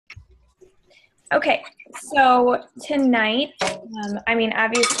Okay, so tonight,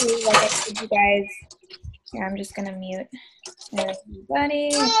 obviously, like I told you guys, here, I'm just gonna mute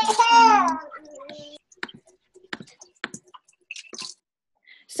everybody.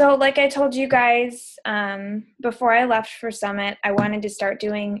 So like I told you guys before I left for Summit, I wanted to start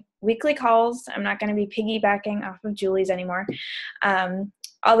doing weekly calls. I'm not gonna be piggybacking off of Julie's anymore.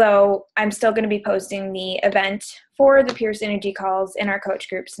 Although I'm still going to be posting the event for the Pure Synergy calls in our coach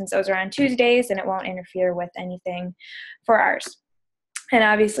group, since those are on Tuesdays and it won't interfere with anything for ours. And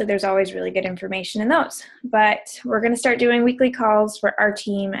obviously there's always really good information in those. But we're going to start doing weekly calls for our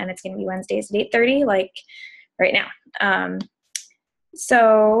team, and it's going to be Wednesdays at 8:30, like right now.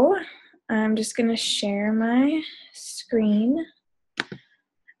 So I'm just going to share my screen.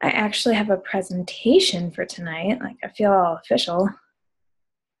 I actually have a presentation for tonight. Like, I feel all official.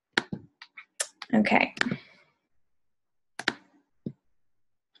 Okay.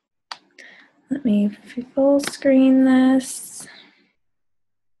 Let me full screen this.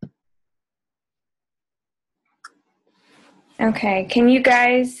 Okay, can you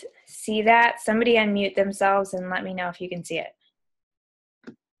guys see that? Somebody unmute themselves and let me know if you can see it.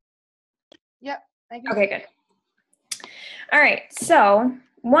 Yep. Okay, good. All right, so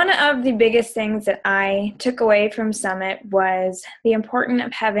one of the biggest things that I took away from Summit was the importance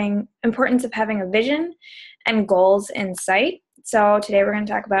of having a vision and goals in sight. So today we're going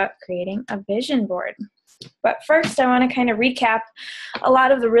to talk about creating a vision board. But first, I want to kind of recap a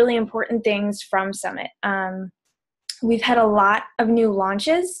lot of the really important things from Summit. We've had a lot of new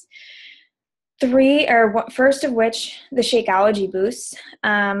launches. First of which, the Shakeology boosts.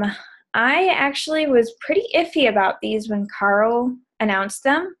 I actually was pretty iffy about these when Carl announced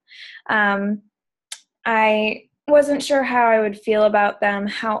them. I wasn't sure how I would feel about them.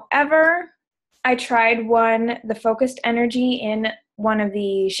 However, I tried the Focused Energy in one of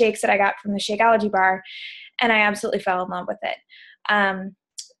the shakes that I got from the Shakeology bar, and I absolutely fell in love with it.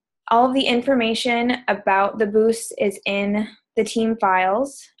 All of the information about the boost is in the team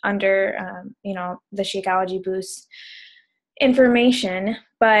files under, the Shakeology boost information.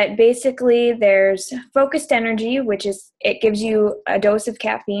 But basically, there's Focused Energy, it gives you a dose of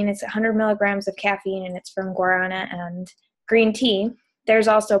caffeine. It's 100 milligrams of caffeine, and it's from guarana and green tea. There's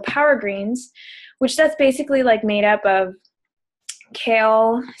also Power Greens, which that's basically like made up of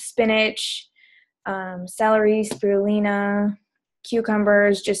kale, spinach, celery, spirulina,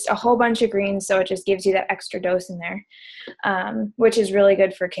 cucumbers, just a whole bunch of greens. So it just gives you that extra dose in there, which is really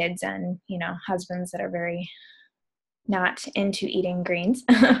good for kids and, husbands that are very not into eating greens.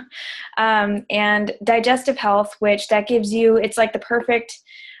 And Digestive Health, which that gives you, it's like the perfect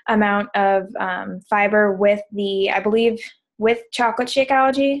amount of fiber with with chocolate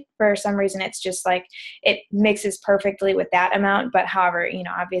Shakeology. For some reason, it's just like it mixes perfectly with that amount. But however,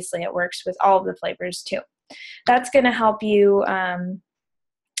 obviously it works with all of the flavors too. That's going to help you.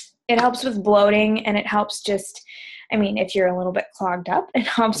 It helps with bloating, and it helps if you're a little bit clogged up, it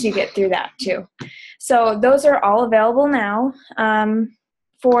helps you get through that too. So those are all available now.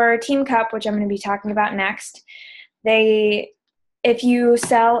 For Team Cup, which I'm going to be talking about next, if you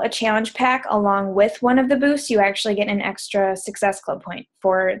sell a challenge pack along with one of the boosts, you actually get an extra Success Club point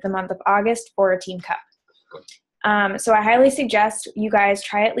for the month of August for Team Cup. So I highly suggest you guys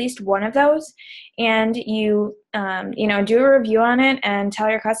try at least one of those, and you do a review on it and tell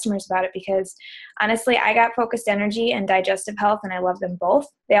your customers about it, because honestly, I got Focused Energy and Digestive Health, and I love them both.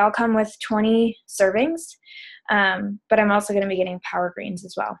 They all come with 20 servings, but I'm also going to be getting Power Greens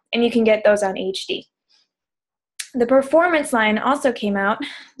as well, and you can get those on HD. The Performance line also came out.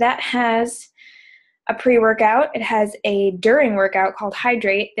 That has a pre-workout. It has a during workout called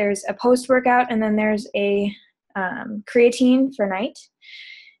Hydrate. There's a post-workout, and then there's a creatine for night.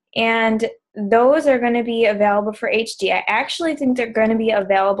 And those are going to be available for HD. I actually think they're going to be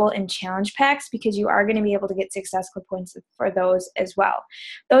available in challenge packs, because you are going to be able to get Success Club points for those as well.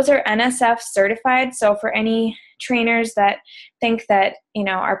 Those are NSF certified. So for any trainers that think that,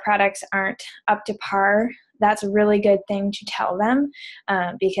 our products aren't up to par, that's a really good thing to tell them,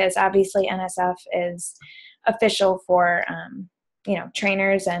 because obviously NSF is official for,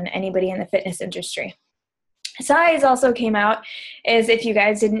 trainers and anybody in the fitness industry. Size also came out, as if you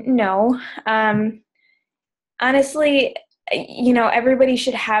guys didn't know. Honestly, everybody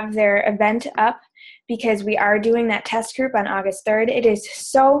should have their event up, because we are doing that test group on August 3rd. It is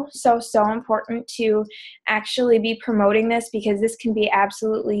so, so, so important to actually be promoting this, because this can be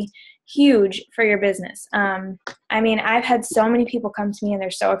absolutely huge for your business. I've had so many people come to me and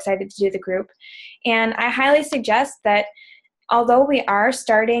they're so excited to do the group. And I highly suggest that, although we are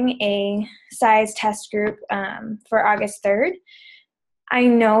starting a size test group for August 3rd, I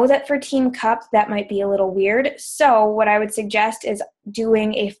know that for Team Cup, that might be a little weird. So what I would suggest is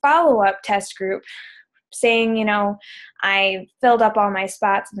doing a follow-up test group saying, I filled up all my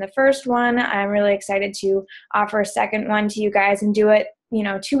spots in the first one. I'm really excited to offer a second one to you guys and do it,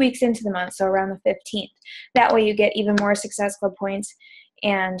 2 weeks into the month, so around the 15th. That way you get even more Success Club points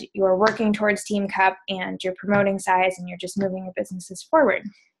and you're working towards Team Cup and you're promoting size and you're just moving your businesses forward.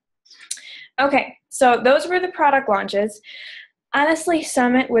 Okay, so those were the product launches. Honestly,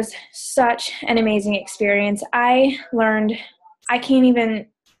 Summit was such an amazing experience. I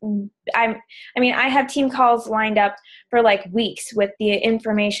have team calls lined up for like weeks with the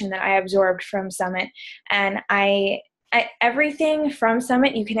information that I absorbed from Summit. And everything from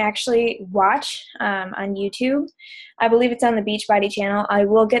Summit you can actually watch on YouTube. I believe it's on the Beachbody channel. I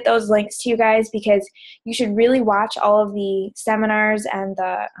will get those links to you guys because you should really watch all of the seminars and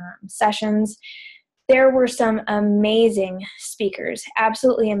the sessions. There were some amazing speakers,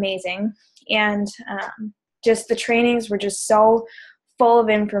 absolutely amazing. And just the trainings were just so full of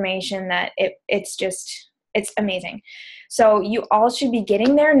information that it's amazing. So you all should be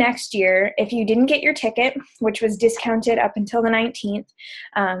getting there next year. If you didn't get your ticket, which was discounted up until the 19th,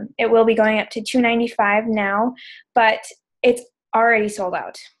 it will be going up to $295 now, but it's already sold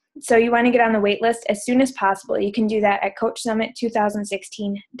out. So you want to get on the wait list as soon as possible. You can do that at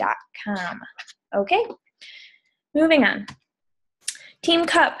CoachSummit2016.com. Okay, moving on. Team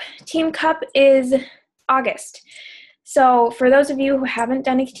Cup. Team Cup is August. So for those of you who haven't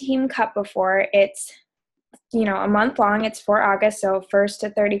done a Team Cup before, it's a month long. It's for August, so 1st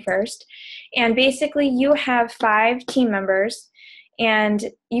to 31st. And basically you have 5 team members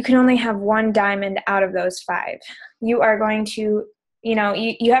and you can only have 1 diamond out of those 5. You are going to,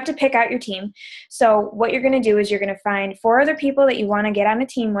 you have to pick out your team. So what you're going to do is you're going to find 4 other people that you want to get on a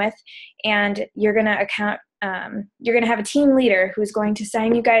team with, and you're going to you're going to have a team leader who's going to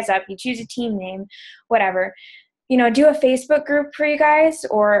sign you guys up. You choose a team name, whatever. Do a Facebook group for you guys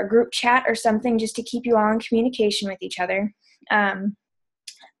or a group chat or something just to keep you all in communication with each other.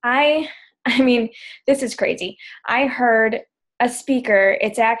 This is crazy. I heard a speaker,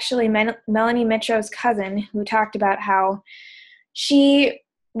 it's actually Melanie Mitro's cousin, who talked about how she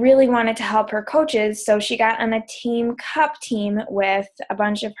really wanted to help her coaches, so she got on a Team Cup team with a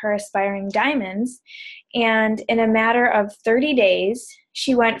bunch of her aspiring diamonds, and in a matter of 30 days,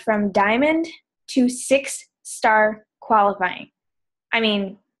 she went from diamond to 6-star qualifying. Are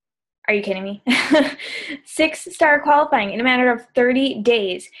you kidding me? 6-star qualifying in a matter of 30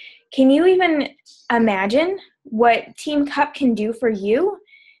 days. Can you even imagine what Team Cup can do for you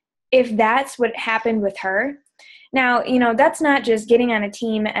if that's what happened with her? Now, that's not just getting on a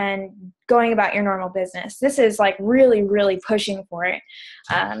team and going about your normal business. This is like really, really pushing for it.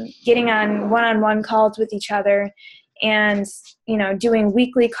 Getting on one-on-one calls with each other and, doing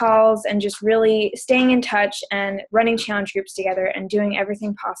weekly calls and just really staying in touch and running challenge groups together and doing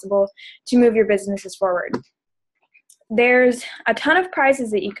everything possible to move your businesses forward. There's a ton of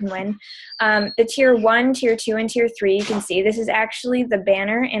prizes that you can win. The tier 1, tier 2, and tier 3, you can see this is actually the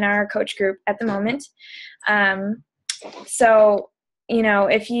banner in our coach group at the moment. So,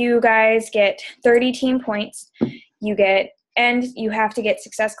 if you guys get 30 team points, you have to get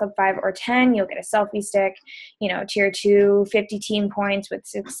Success Club 5 or 10, you'll get a selfie stick. Tier 2, 50 team points with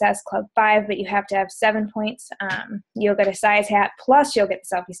Success Club 5, but you have to have 7 points. You'll get a size hat, plus you'll get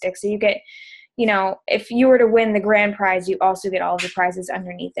the selfie stick. So you get, if you were to win the grand prize, you also get all of the prizes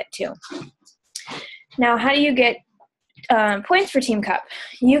underneath it too. Now, how do you get points for Team Cup?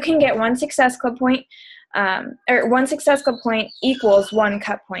 You can get 1 Success Club point, or 1 Success Club point equals 1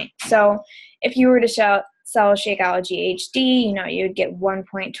 Cup point. So if you were to sell Shakeology HD, you'd get 1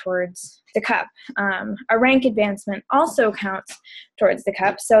 point towards the cup. A rank advancement also counts towards the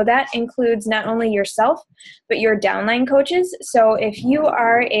cup. So that includes not only yourself, but your downline coaches. So if you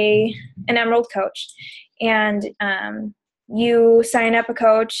are an Emerald coach and you sign up a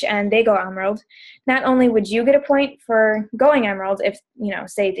coach and they go Emerald, not only would you get a point for going Emerald, if,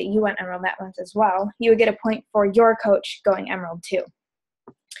 say that you went Emerald that month as well, you would get a point for your coach going Emerald too.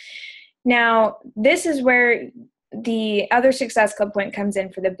 Now, this is where the other Success Club point comes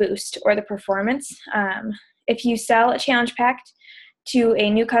in for the boost or the performance. If you sell a challenge pack to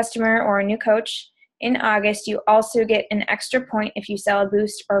a new customer or a new coach in August, you also get an extra point if you sell a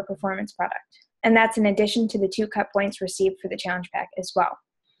boost or a performance product. And that's in addition to the 2 cup points received for the challenge pack as well.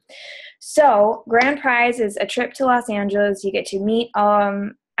 So grand prize is a trip to Los Angeles. You get to meet, I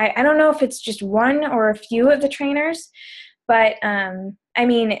don't know if it's just one or a few of the trainers, but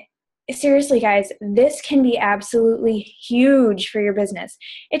seriously, guys, this can be absolutely huge for your business.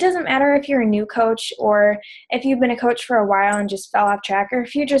 It doesn't matter if you're a new coach or if you've been a coach for a while and just fell off track, or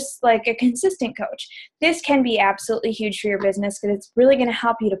if you're just like a consistent coach. This can be absolutely huge for your business because it's really going to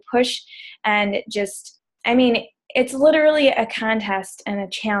help you to push and just, I mean, it's literally a contest and a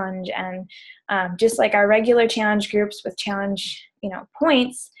challenge. And just like our regular challenge groups with challenge,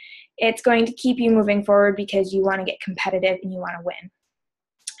 points, it's going to keep you moving forward because you want to get competitive and you want to win.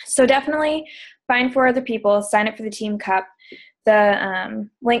 So definitely find 4 other people, sign up for the Team Cup. The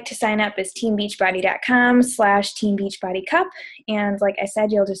link to sign up is teambeachbody.com/Team Beachbody Cup. And like I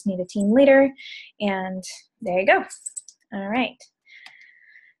said, you'll just need a team leader. And there you go. All right.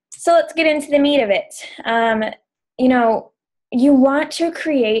 So let's get into the meat of it. You want to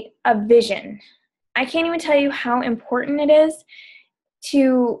create a vision. I can't even tell you how important it is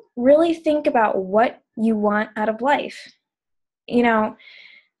to really think about what you want out of life.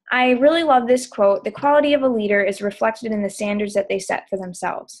 I really love this quote: "The quality of a leader is reflected in the standards that they set for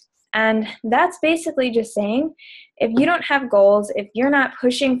themselves." And that's basically just saying, if you don't have goals, if you're not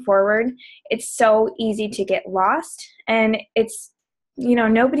pushing forward, it's so easy to get lost, and it's,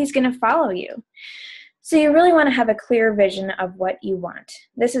 nobody's going to follow you. So you really want to have a clear vision of what you want.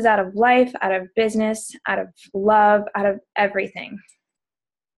 This is out of life, out of business, out of love, out of everything.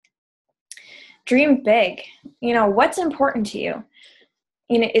 Dream big. What's important to you?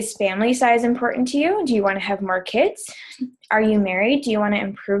 Is family size important to you? Do you want to have more kids? Are you married? Do you want to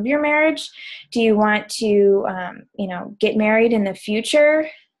improve your marriage? Do you want to, get married in the future?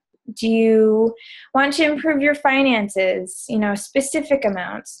 Do you want to improve your finances, specific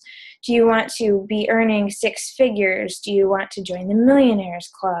amounts? Do you want to be earning 6 figures? Do you want to join the Millionaires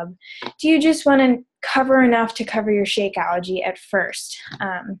Club? Do you just want to cover enough to cover your Shakeology at first?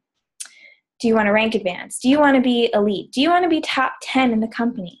 Do you want to rank advance? Do you want to be elite? Do you want to be top 10 in the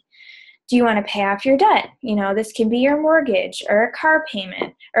company? Do you want to pay off your debt? This can be your mortgage or a car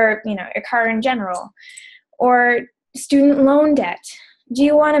payment or, a car in general, or student loan debt. Do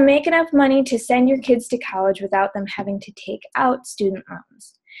you want to make enough money to send your kids to college without them having to take out student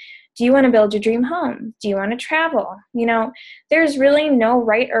loans? Do you want to build your dream home? Do you want to travel? There's really no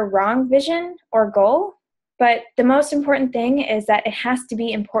right or wrong vision or goal, but the most important thing is that it has to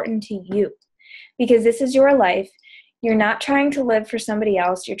be important to you. Because this is your life. You're not trying to live for somebody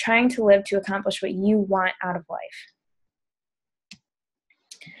else. You're trying to live to accomplish what you want out of life.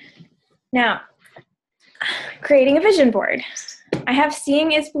 Now, creating a vision board. I have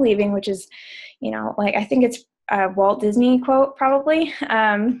seeing is believing, which is, I think it's a Walt Disney quote probably.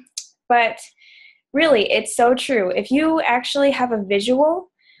 But really, it's so true. If you actually have a visual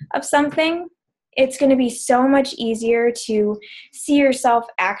of something, it's going to be so much easier to see yourself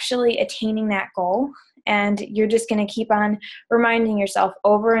actually attaining that goal. And you're just going to keep on reminding yourself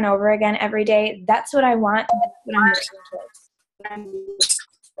over and over again every day, that's what I want. That's what I'm working towards.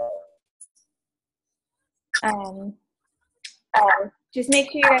 Just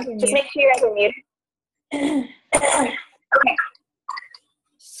make sure you guys are muted. Okay.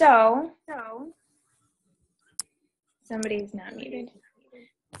 So, somebody's not muted.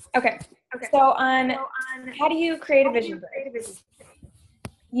 Okay. So on how do you create a vision board?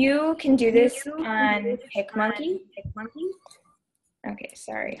 You can do this on PicMonkey. Okay,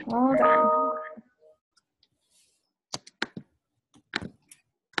 sorry. Hold on.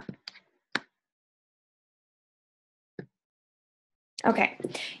 Okay.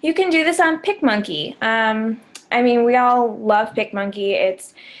 You can do this on PicMonkey. We all love PicMonkey.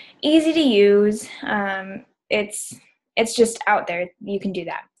 It's easy to use. It's just out there. You can do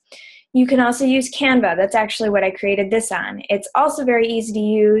that. You can also use Canva. That's actually what I created this on. It's also very easy to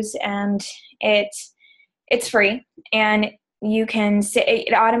use, and it's free, and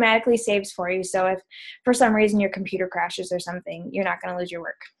it automatically saves for you. So if for some reason your computer crashes or something, you're not going to lose your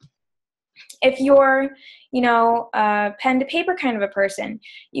work. If you're, a pen to paper kind of a person,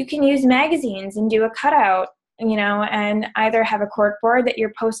 you can use magazines and do a cutout, and either have a cork board that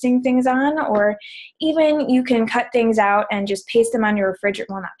you're posting things on, or even you can cut things out and just paste them on your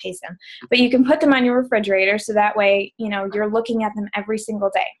refrigerator. Well, not paste them, but you can put them on your refrigerator so that way, you're looking at them every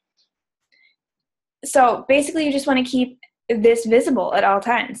single day. So basically you just want to keep this visible at all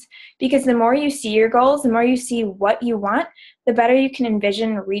times, because the more you see your goals, the more you see what you want, the better you can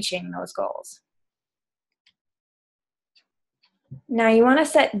envision reaching those goals. Now you want to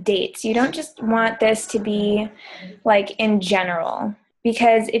set dates. You don't just want this to be like in general,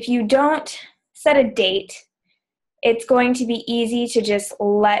 because if you don't set a date, it's going to be easy to just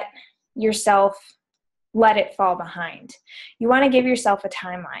let it fall behind. You want to give yourself a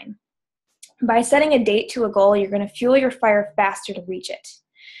timeline. By setting a date to a goal, you're going to fuel your fire faster to reach it.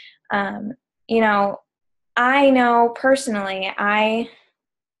 Um, you know, I know personally, I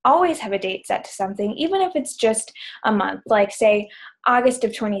always have a date set to something, even if it's just a month, like say August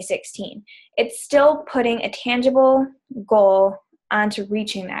of 2016. It's still putting a tangible goal onto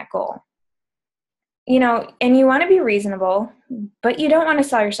reaching that goal. And you want to be reasonable, but you don't want to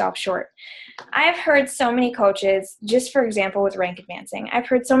sell yourself short. I've heard so many coaches, just for example, with rank advancing, I've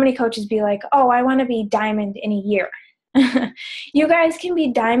heard so many coaches be like, oh, I want to be diamond in a year. You guys can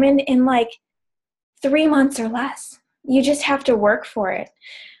be diamond in like 3 months or less. You just have to work for it.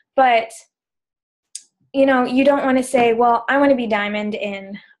 But, you don't want to say, well, I want to be diamond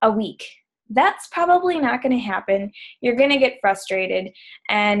in a week. That's probably not going to happen. You're going to get frustrated,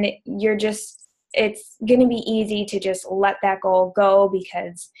 and it's going to be easy to just let that goal go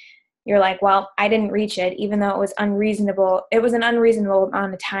because you're like, well, I didn't reach it, even though it was unreasonable. It was an unreasonable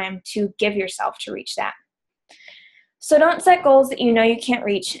amount of time to give yourself to reach that. So don't set goals that you know you can't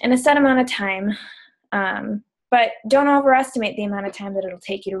reach in a set amount of time, but don't overestimate the amount of time that it'll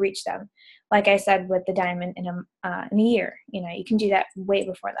take you to reach them. Like I said, with the diamond in a year, you can do that way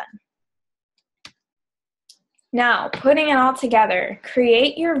before then. Now, putting it all together,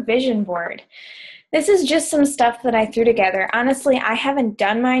 create your vision board. This is just some stuff that I threw together. Honestly, I haven't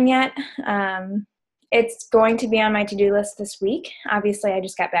done mine yet. It's going to be on my to-do list this week. Obviously, I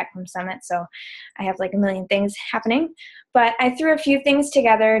just got back from Summit, so I have like a million things happening. But I threw a few things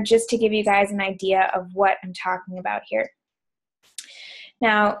together just to give you guys an idea of what I'm talking about here.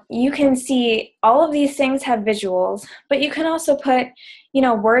 Now, you can see all of these things have visuals, but you can also put,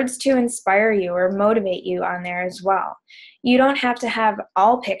 words to inspire you or motivate you on there as well. You don't have to have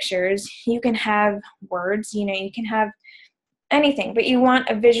all pictures. You can have words, you can have anything, but you want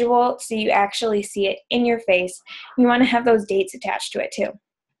a visual so you actually see it in your face. You want to have those dates attached to it too.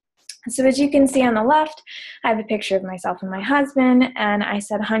 So as you can see on the left, I have a picture of myself and my husband, and I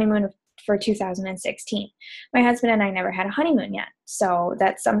said honeymoon for 2016. My husband and I never had a honeymoon yet, so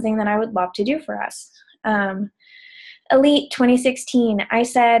that's something that I would love to do for us. Elite 2016, I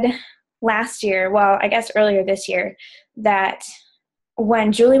said last year, well, I guess earlier this year, that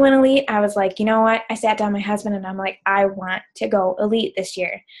when Julie went Elite, I was like, you know what? I sat down with my husband and I'm like, I want to go Elite this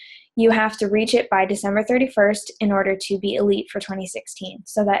year. You have to reach it by December 31st in order to be Elite for 2016.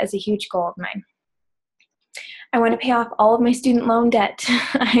 So that is a huge goal of mine. I want to pay off all of my student loan debt.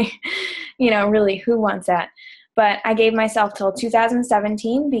 Really, who wants that? But I gave myself till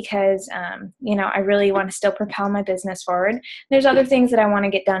 2017 because, I really want to still propel my business forward. There's other things that I want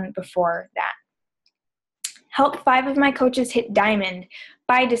to get done before that. Help 5 of my coaches hit diamond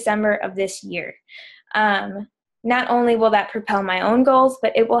by December of this year. Not only will that propel my own goals,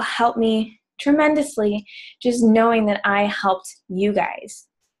 but it will help me tremendously just knowing that I helped you guys.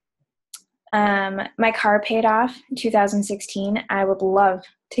 My car paid off in 2016. I would love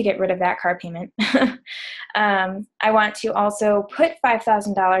to get rid of that car payment. I want to also put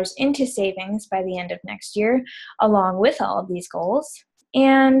 $5,000 into savings by the end of next year, along with all of these goals.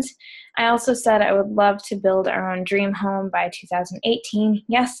 And I also said I would love to build our own dream home by 2018.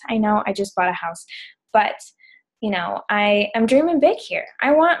 Yes, I know I just bought a house, but I am dreaming big here.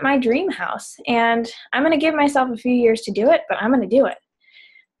 I want my dream house, and I'm going to give myself a few years to do it, but I'm going to do it.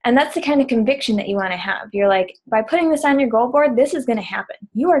 And that's the kind of conviction that you want to have. You're like, by putting this on your goal board, this is going to happen.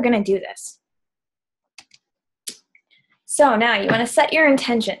 You are going to do this. So now you want to set your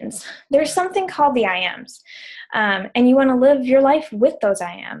intentions. There's something called the I ams, and you want to live your life with those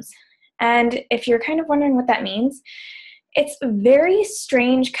I ams. And if you're kind of wondering what that means, it's a very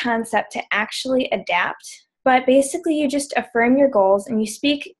strange concept to actually adapt, but basically you just affirm your goals and you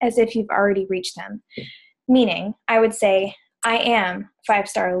speak as if you've already reached them. Meaning, I would say, I am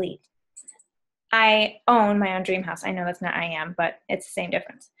 5-star elite. I own my own dream house. I know that's not I am, but it's the same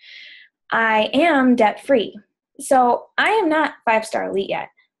difference. I am debt-free. So I am not 5-star elite yet.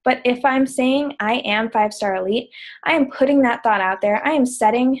 But if I'm saying I am 5-star elite, I am putting that thought out there. I am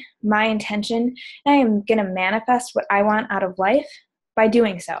setting my intention, and I am going to manifest what I want out of life by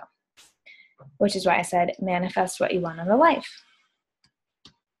doing so. Which is why I said manifest what you want out of life.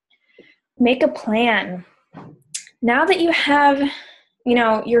 Make a plan. Now that you have,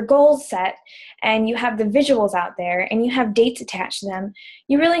 your goals set and you have the visuals out there and you have dates attached to them,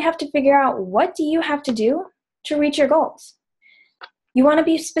 you really have to figure out, what do you have to do to reach your goals? You want to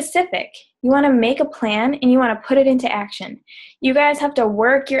be specific. You want to make a plan and you want to put it into action. You guys have to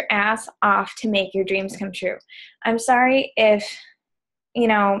work your ass off to make your dreams come true. I'm sorry if,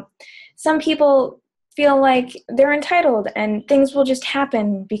 some people feel like they're entitled and things will just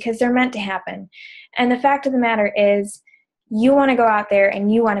happen because they're meant to happen. And the fact of the matter is, you want to go out there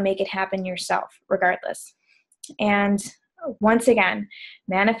and you want to make it happen yourself, regardless. And once again,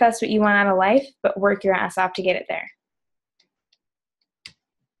 manifest what you want out of life, but work your ass off to get it there.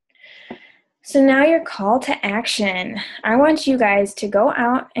 So now your call to action. I want you guys to go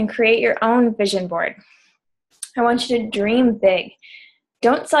out and create your own vision board. I want you to dream big.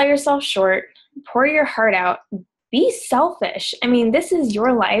 Don't sell yourself short. Pour your heart out. Be selfish. I mean, this is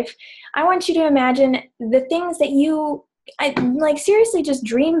your life. I want you to imagine the things that seriously, just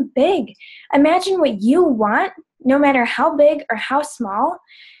dream big. Imagine what you want, no matter how big or how small.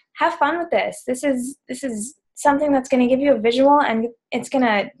 Have fun with this. This is something that's going to give you a visual, and it's going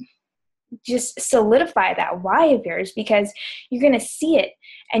to just solidify that why of yours, because you're going to see it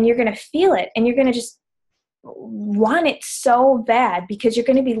and you're going to feel it and you're going to just want it so bad, because you're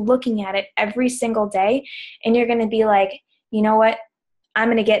going to be looking at it every single day and you're going to be like, you know what? I'm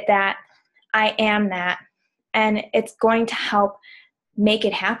going to get that. I am that. And it's going to help make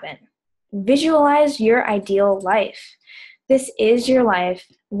it happen. Visualize your ideal life. This is your life.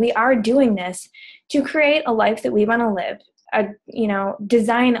 We are doing this to create a life that we want to live,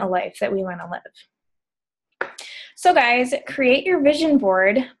 design a life that we want to live. So guys, create your vision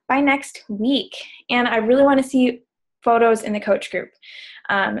board by next week. And I really want to see photos in the coach group.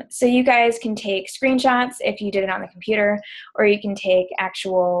 So you guys can take screenshots if you did it on the computer, or you can take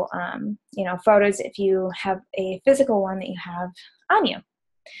actual, photos if you have a physical one that you have on you.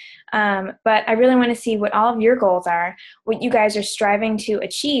 But I really want to see what all of your goals are, what you guys are striving to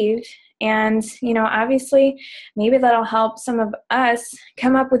achieve. And, obviously, maybe that'll help some of us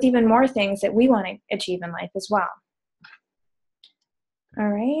come up with even more things that we want to achieve in life as well. All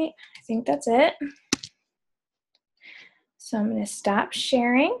right, I think that's it. So I'm going to stop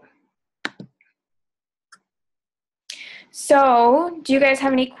sharing. So, do you guys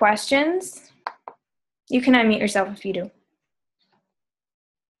have any questions? You can unmute yourself if you do.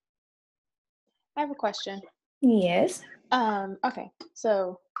 I have a question. Yes. Okay,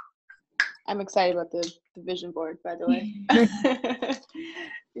 so I'm excited about the vision board, by the way.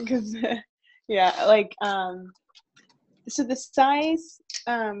 Because, so the size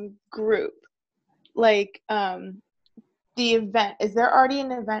group, the event, is there already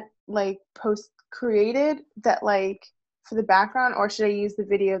an event post created that for the background, or should I use the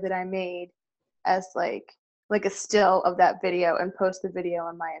video that I made as like a still of that video and post the video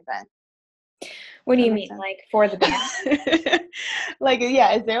on my event? What do you mean, for the banner?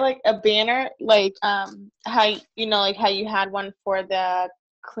 Yeah, is there a banner how how you had one for the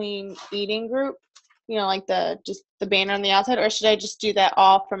clean eating group, just the banner on the outside, or should I just do that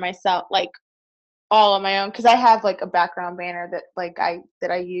all for myself, all on my own? Because I have a background banner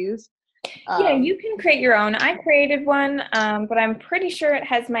that I use. Yeah, you can create your own. I created one, but I'm pretty sure it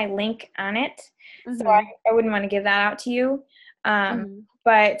has my link on it. Mm-hmm. So I wouldn't want to give that out to you.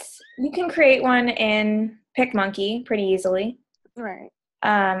 But you can create one in PicMonkey pretty easily. Right.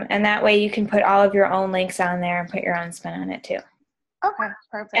 And that way you can put all of your own links on there and put your own spin on it too. Okay,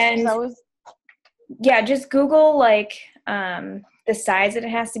 perfect. And yeah, just Google the size that it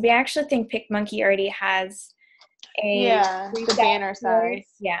has to be. I actually think PicMonkey already has the banner size.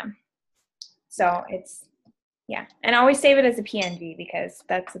 Yeah. So and always save it as a PNG, because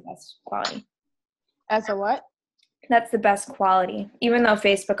that's the best quality. As a what? That's the best quality, even though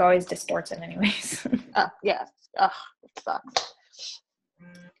Facebook always distorts it anyways. Oh, yeah. Ugh, it sucks.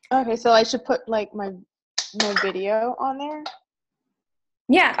 Okay, so I should put my video on there?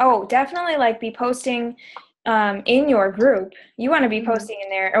 Yeah, definitely be posting in your group. You want to be posting in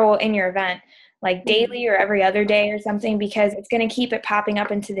there, or in your event, daily or every other day or something, because it's going to keep it popping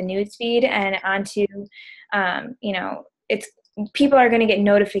up into the news feed and onto, people are going to get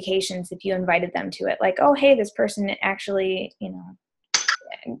notifications if you invited them to it. Oh, hey, this person actually,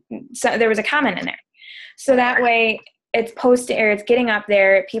 so there was a comment in there. So that way it's posted, or it's getting up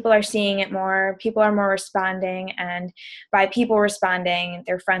there. People are seeing it more. People are more responding. And by people responding,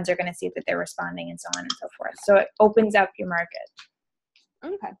 their friends are going to see that they're responding, and so on and so forth. So it opens up your market.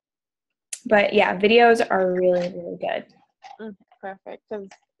 Okay. But yeah, videos are really, really good. Okay, perfect. Because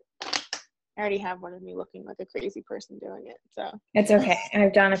I already have one of me looking like a crazy person doing it, so it's okay.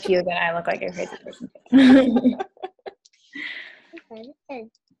 I've done a few that I look like a crazy person. Okay.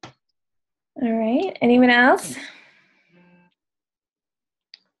 All right. Anyone else?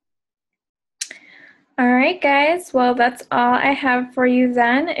 All right, guys. Well, that's all I have for you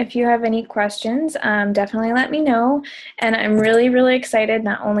then. If you have any questions, definitely let me know. And I'm really, really excited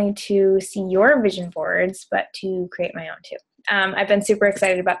not only to see your vision boards, but to create my own too. I've been super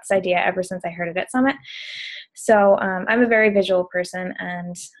excited about this idea ever since I heard it at Summit. So I'm a very visual person,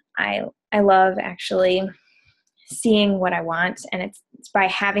 and I love actually seeing what I want. And it's by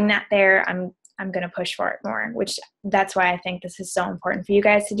having that there, I'm going to push for it more, which that's why I think this is so important for you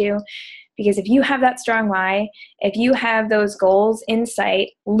guys to do. Because if you have that strong why, if you have those goals in sight,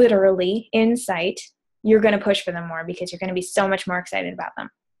 literally in sight, you're going to push for them more because you're going to be so much more excited about them.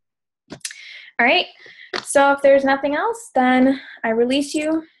 All right. So if there's nothing else, then I release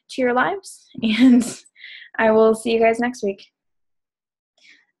you to your lives, and I will see you guys next week.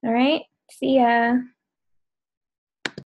 All right. See ya.